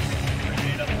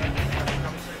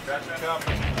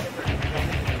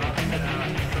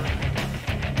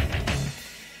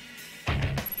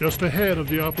 Just ahead of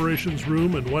the operations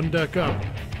room and one deck up,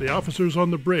 the officers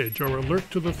on the bridge are alert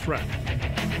to the threat.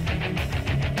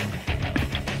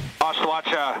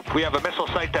 Watch, we have a missile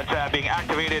site that's being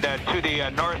activated to the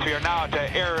north. We are now at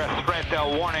air threat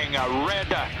warning red.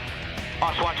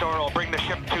 Watch Oral, bring the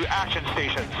ship to action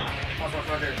stations.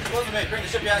 Bring the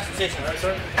ship to action station. Right,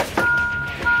 sir.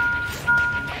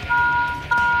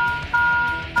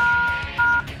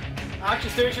 Action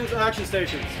stations, action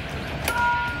stations.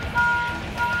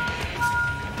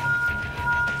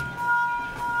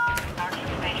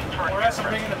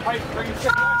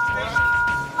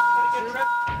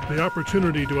 The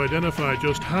opportunity to identify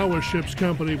just how a ship's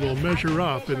company will measure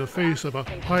up in the face of a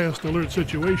highest alert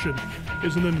situation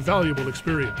is an invaluable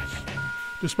experience.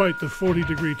 Despite the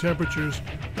 40-degree temperatures,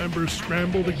 members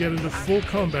scramble to get into full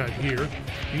combat gear.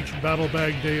 Each battle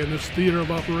bag day in this theater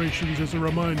of operations is a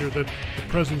reminder that the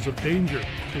presence of danger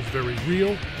is very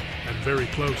real and very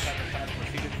close.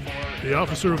 The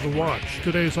officer of the watch,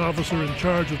 today's officer in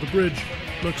charge of the bridge,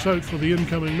 looks out for the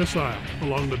incoming missile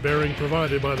along the bearing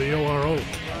provided by the ORO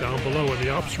down below in the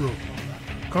ops room.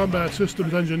 Combat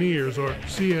Systems Engineers, or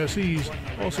CSEs,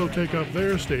 also take up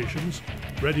their stations,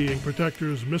 readying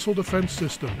Protector's missile defense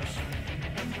systems.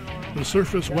 The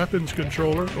Surface Weapons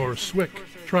Controller, or SWIC,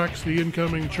 tracks the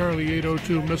incoming Charlie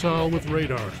 802 missile with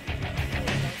radar.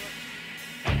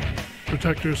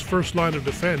 Protector's first line of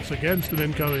defense against an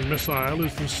incoming missile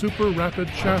is the Super Rapid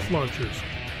Chaff Launchers,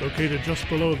 located just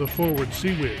below the forward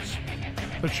CWIS.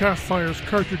 The chaff fires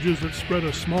cartridges that spread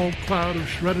a small cloud of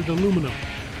shredded aluminum,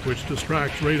 which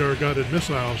distracts radar-guided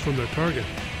missiles from their target.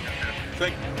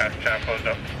 Swick. Chaff closed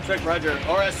up. Swick, roger.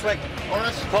 Oris, Swick.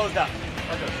 Oris, closed up.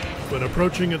 Roger. When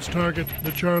approaching its target,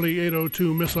 the Charlie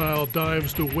 802 missile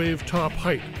dives to wave top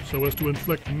height so as to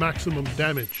inflict maximum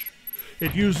damage.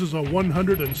 It uses a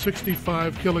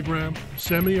 165-kilogram,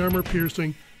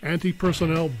 semi-armor-piercing,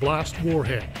 anti-personnel blast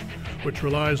warhead, which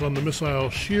relies on the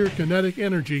missile's sheer kinetic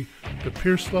energy to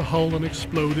pierce the hull and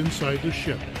explode inside the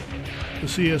ship. The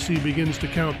CSE begins to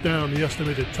count down the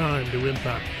estimated time to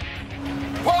impact.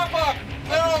 Pop up!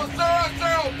 000,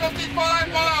 55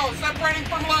 miles, separating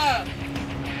from lab.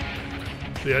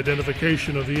 The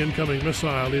identification of the incoming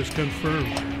missile is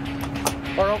confirmed.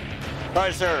 Oral.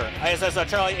 Roger, sir. ISS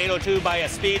Charlie 802 by a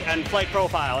speed and flight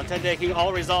profile. Intend taking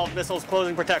all resolved missiles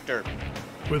closing Protector.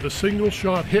 With a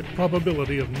single-shot hit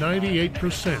probability of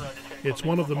 98%, it's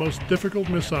one of the most difficult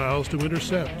missiles to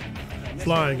intercept.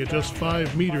 Flying at just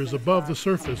 5 meters above the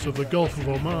surface of the Gulf of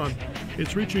Oman,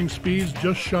 it's reaching speeds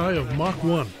just shy of Mach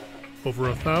 1, over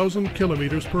 1,000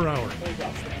 kilometers per hour.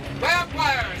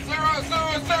 Vampire 000,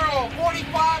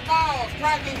 45 miles,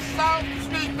 tracking south,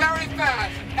 speed very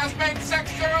fast. Estimate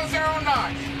 600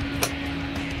 knots.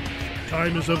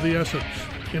 Time is of the essence.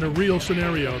 In a real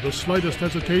scenario, the slightest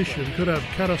hesitation could have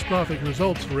catastrophic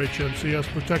results for HMCS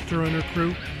Protector and her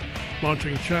crew.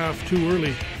 Launching chaff too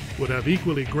early would have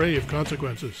equally grave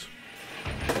consequences.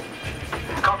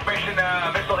 Confirmation,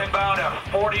 missile inbound at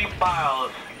 40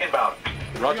 miles inbound.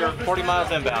 Roger, 40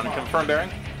 miles inbound. Confirm bearing.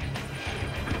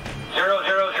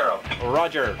 000.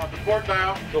 Roger. On the port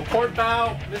bow. So port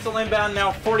bow, missile inbound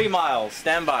now 40 miles.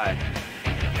 Stand by.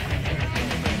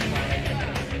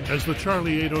 As the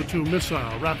Charlie 802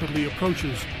 missile rapidly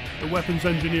approaches, The weapons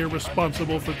engineer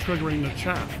responsible for triggering the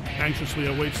chaff anxiously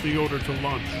awaits the order to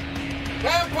launch.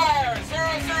 Vampire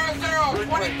 000,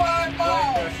 25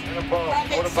 miles.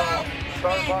 Tracking south,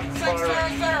 speed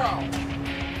 600.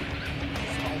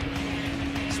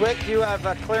 Swick, you have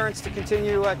clearance to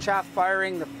continue chaff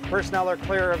firing. The personnel are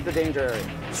clear of the danger area.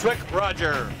 Swick,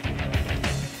 roger.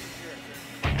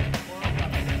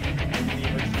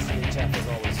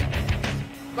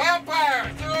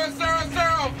 Vampire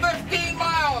 000, 15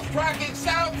 miles. Tracking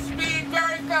south, speed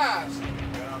very fast.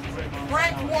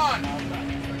 Rank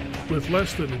 1. With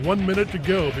less than 1 minute to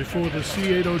go before the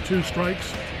C-802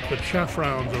 strikes, the chaff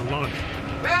rounds are launched.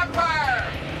 Vampire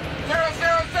 000,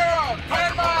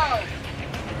 10 miles.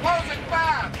 Closing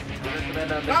fast.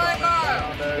 9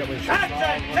 miles.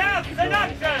 Action! Chaff in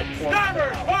action!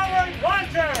 Starboard, forward,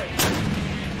 launcher!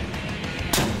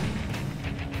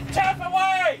 Chaff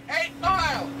away! 8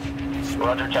 miles.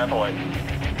 Roger, chaff away.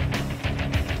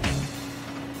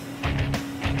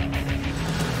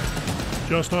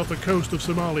 Just off the coast of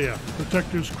Somalia,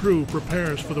 Protector's crew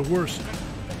prepares for the worst.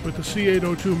 With the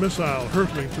C-802 missile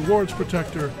hurtling towards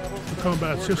Protector, the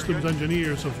combat systems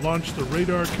engineers have launched the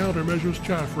radar countermeasures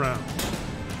chaff rounds.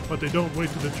 But they don't wait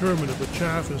to determine if the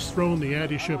chaff has thrown the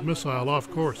anti-ship missile off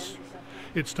course.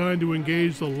 It's time to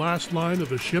engage the last line of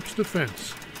the ship's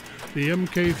defense, the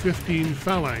Mk-15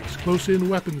 Phalanx Close-In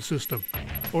Weapon System,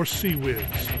 or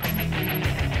CWIS.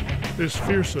 This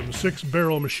fearsome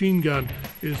 6-barrel machine gun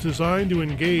is designed to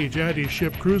engage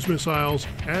anti-ship cruise missiles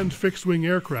and fixed-wing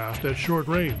aircraft at short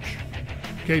range.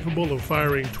 Capable of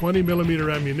firing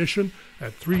 20mm ammunition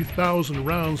at 3,000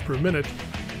 rounds per minute,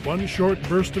 one short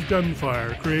burst of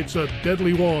gunfire creates a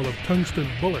deadly wall of tungsten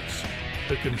bullets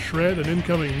that can shred an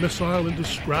incoming missile into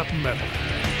scrap metal.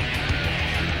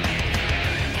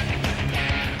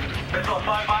 Missile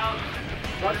 5 miles.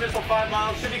 Roger, missile 5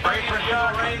 miles. Should be brace for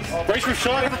shot. Brace for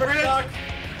shock at the bridge.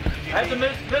 I have the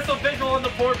missile visual on the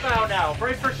port bow now.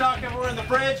 Brace for shock everywhere in the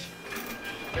bridge.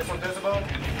 Missile visible.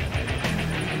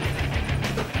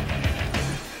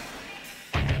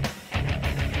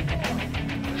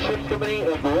 Ship's company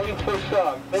is brace for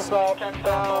shock. Missile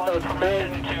countdown,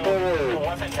 command forward.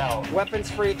 Weapon cal.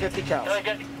 Weapons free, 50 cal.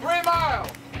 3 miles.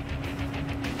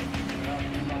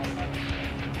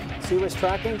 CWIS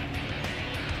tracking.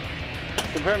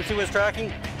 Confirm CWIS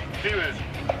tracking. CWIS.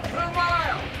 2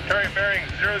 miles. Carry bearing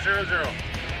 000.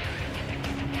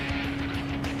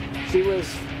 CWIS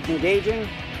engaging.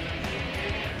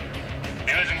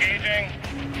 CWIS engaging.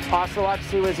 Ocelot,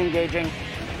 CWIS engaging.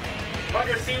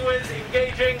 Roger, CWIS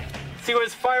engaging.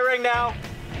 CWIS firing now.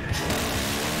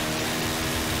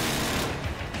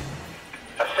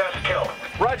 Assess kill.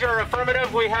 Roger,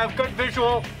 affirmative. We have good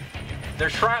visual.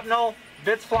 There's shrapnel.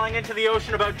 Bits flying into the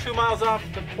ocean about 2 miles off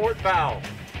the port bow.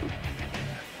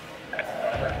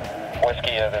 Whiskey,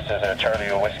 this is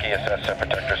Charlie Whiskey, assess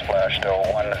Protector splash to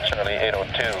 1 Charlie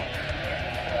 802.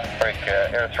 Break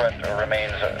air threat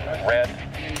remains red.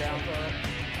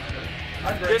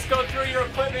 Just go through your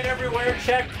equipment everywhere,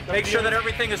 check, make sure that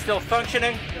everything is still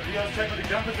functioning. Check with the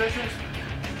gun positions.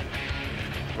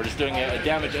 We're just doing a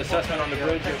damage assessment on the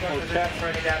bridge. Full check for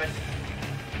any damage.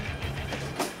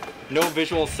 No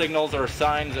visual signals or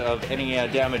signs of any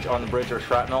damage on the bridge or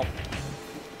shrapnel.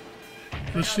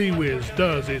 The CWIS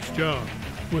does its job,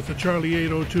 with the Charlie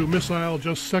 802 missile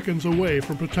just seconds away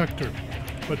from Protector.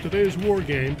 But today's war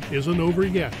game isn't over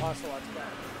yet.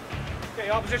 Okay,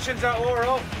 all positions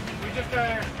ORO. We just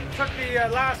took the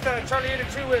last Charlie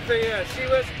 802 with the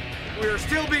CWIS. We are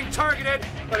still being targeted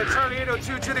by the Charlie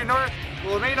 802 to the north.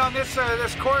 We'll remain on this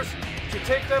course to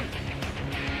take them.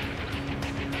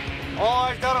 All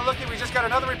eyes down and looking. We just got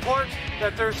another report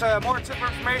that there's more tip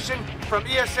information from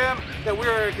ESM that we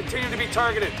are continuing to be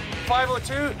targeted.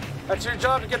 502, that's your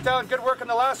job to get down. Good work on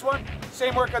the last one.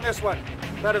 Same work on this one.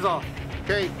 That is all.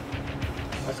 Okay.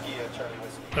 Whiskey, Charlie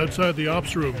Whiskey. Outside the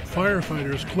ops room,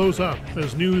 firefighters close up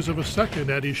as news of a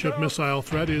second anti-ship missile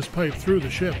threat is piped through the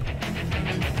ship.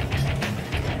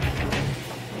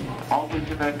 All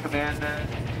Lieutenant Command,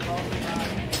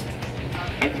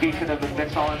 indication of the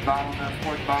missile inbound,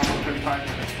 port bound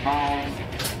 35 miles,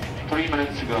 3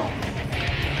 minutes ago.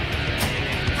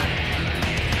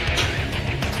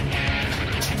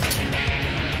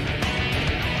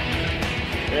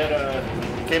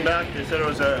 And came back, they said it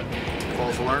was a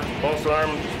false alarm. False alarm.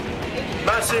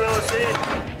 Massive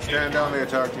LSC. Stand down the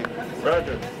attack team.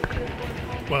 Roger.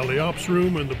 While the ops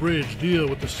room and the bridge deal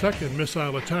with the second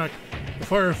missile attack, the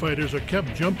firefighters are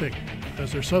kept jumping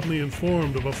as they're suddenly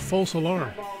informed of a false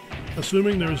alarm.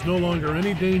 Assuming there is no longer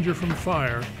any danger from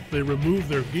fire, they remove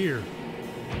their gear.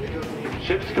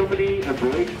 Ship's company, a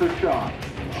brace for shock.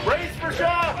 Brace for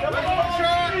shock!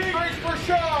 Brace for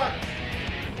shock!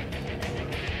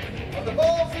 On the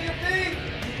balls of your feet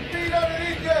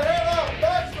underneath your head up,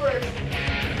 back straight.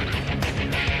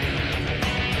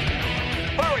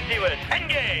 Forward seaward,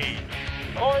 engage!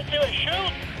 Forward seaward,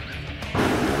 shoot!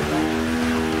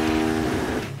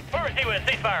 Forward seaward,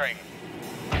 cease firing.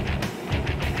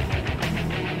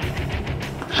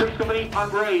 Ship's company on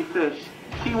brace.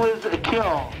 Seawards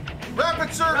kill.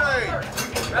 Rapid survey!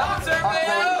 Rapid survey!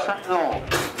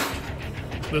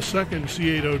 The second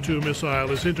C-802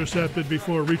 missile is intercepted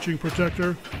before reaching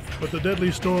Protector, but the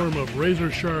deadly storm of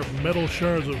razor-sharp metal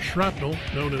shards of shrapnel,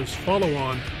 known as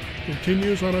follow-on,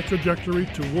 continues on a trajectory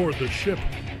toward the ship.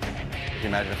 You can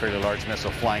imagine a fairly large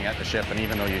missile flying at the ship, and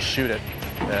even though you shoot it,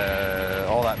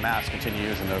 all that mass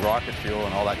continues, and the rocket fuel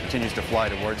and all that continues to fly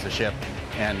towards the ship,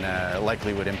 and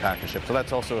likely would impact the ship. So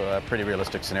that's also a pretty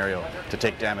realistic scenario to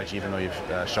take damage even though you've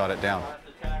shot it down.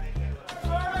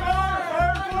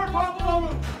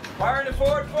 Fire in the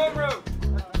forward foam room.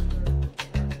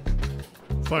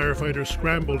 Firefighters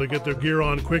scramble to get their gear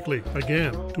on quickly,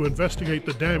 again, to investigate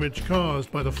the damage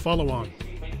caused by the follow-on.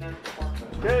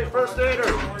 Okay, first aider,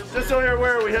 just so you're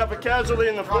aware, we have a casualty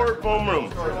in the forward foam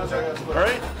room. All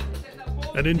right?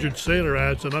 An injured sailor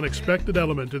adds an unexpected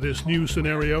element to this new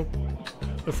scenario.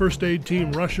 The first aid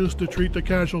team rushes to treat the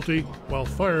casualty while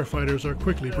firefighters are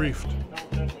quickly briefed.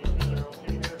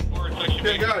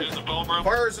 Okay guys,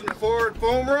 fire's in the forward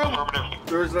foam room.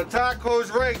 There's an attack hose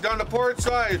rigged on the port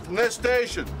side from this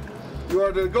station. You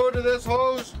are to go to this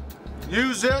hose,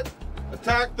 use it,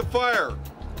 attack the fire.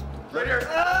 Right here.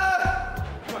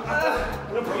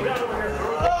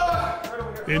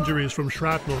 Injuries from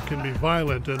shrapnel can be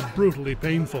violent and brutally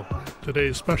painful.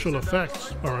 Today's special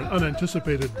effects are an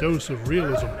unanticipated dose of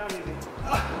realism.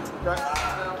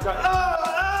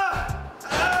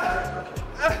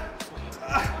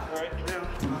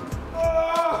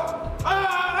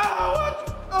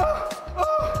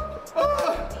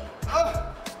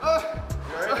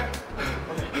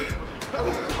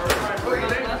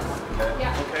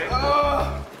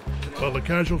 While the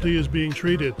casualty is being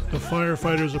treated, the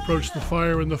firefighters approach the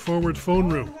fire in the forward phone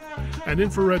room, and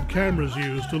infrared cameras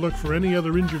used to look for any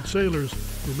other injured sailors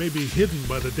who may be hidden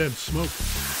by the dense smoke.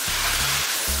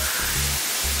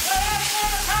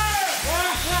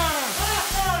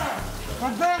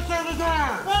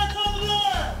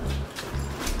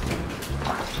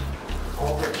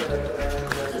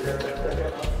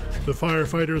 The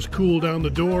firefighters cool down the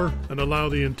door and allow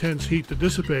the intense heat to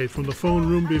dissipate from the phone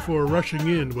room before rushing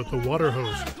in with the water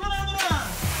hose.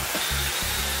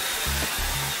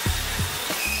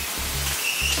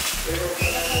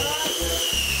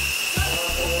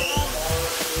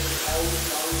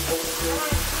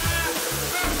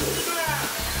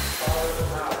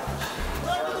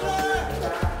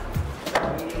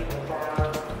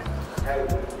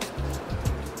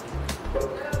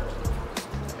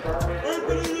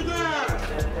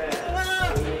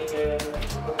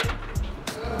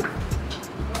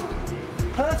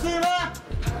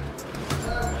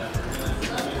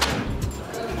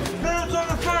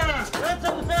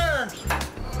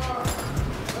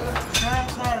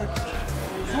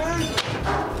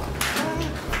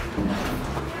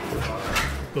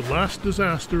 The last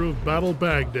disaster of Battle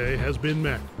Bag Day has been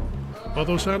met.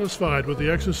 Although satisfied with the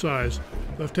exercise,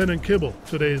 Lieutenant Kibble,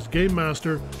 today's game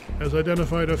master, has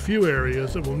identified a few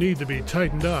areas that will need to be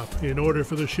tightened up in order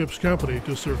for the ship's company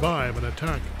to survive an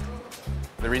attack.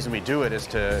 The reason we do it is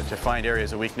to find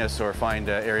areas of weakness or find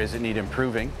areas that need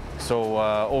improving. So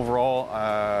overall,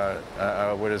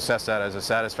 I would assess that as a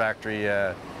satisfactory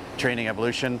training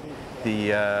evolution.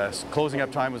 The closing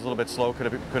up time was a little bit slow,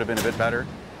 could have been a bit better.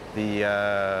 The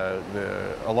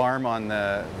alarm on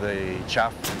the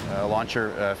chaff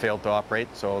launcher failed to operate,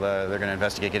 so they're going to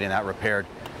investigate getting that repaired.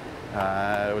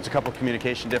 There was a couple of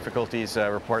communication difficulties,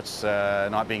 reports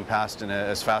not being passed in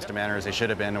as fast a manner as they should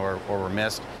have been or were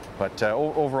missed. But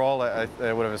overall, I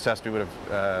would have assessed we would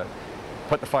have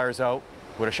put the fires out,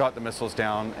 would have shot the missiles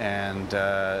down, and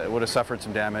would have suffered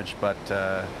some damage. But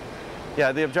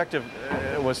yeah, the objective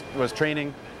was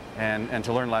training and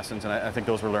to learn lessons, and I think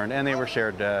those were learned, and they were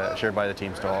shared by the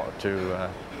teams to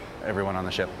everyone on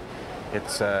the ship.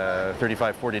 It's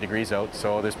 35, 40 degrees out,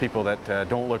 so there's people that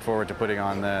don't look forward to putting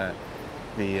on the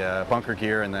bunker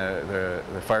gear and the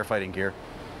firefighting gear.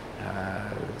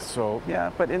 So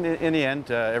yeah, but in the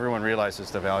end, everyone realizes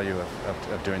the value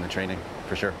of doing the training,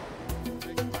 for sure.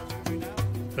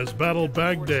 As Battle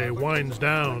Bag Day winds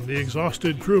down, the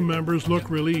exhausted crew members look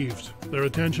relieved. Their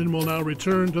attention will now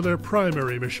return to their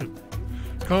primary mission.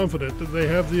 Confident that they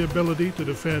have the ability to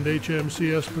defend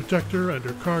HMCS Protector and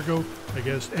her cargo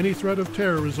against any threat of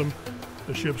terrorism,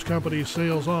 the ship's company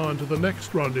sails on to the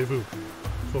next rendezvous,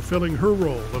 fulfilling her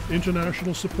role of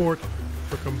international support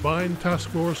for Combined Task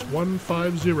Force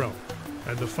 150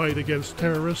 and the fight against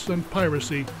terrorists and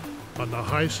piracy on the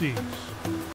high seas.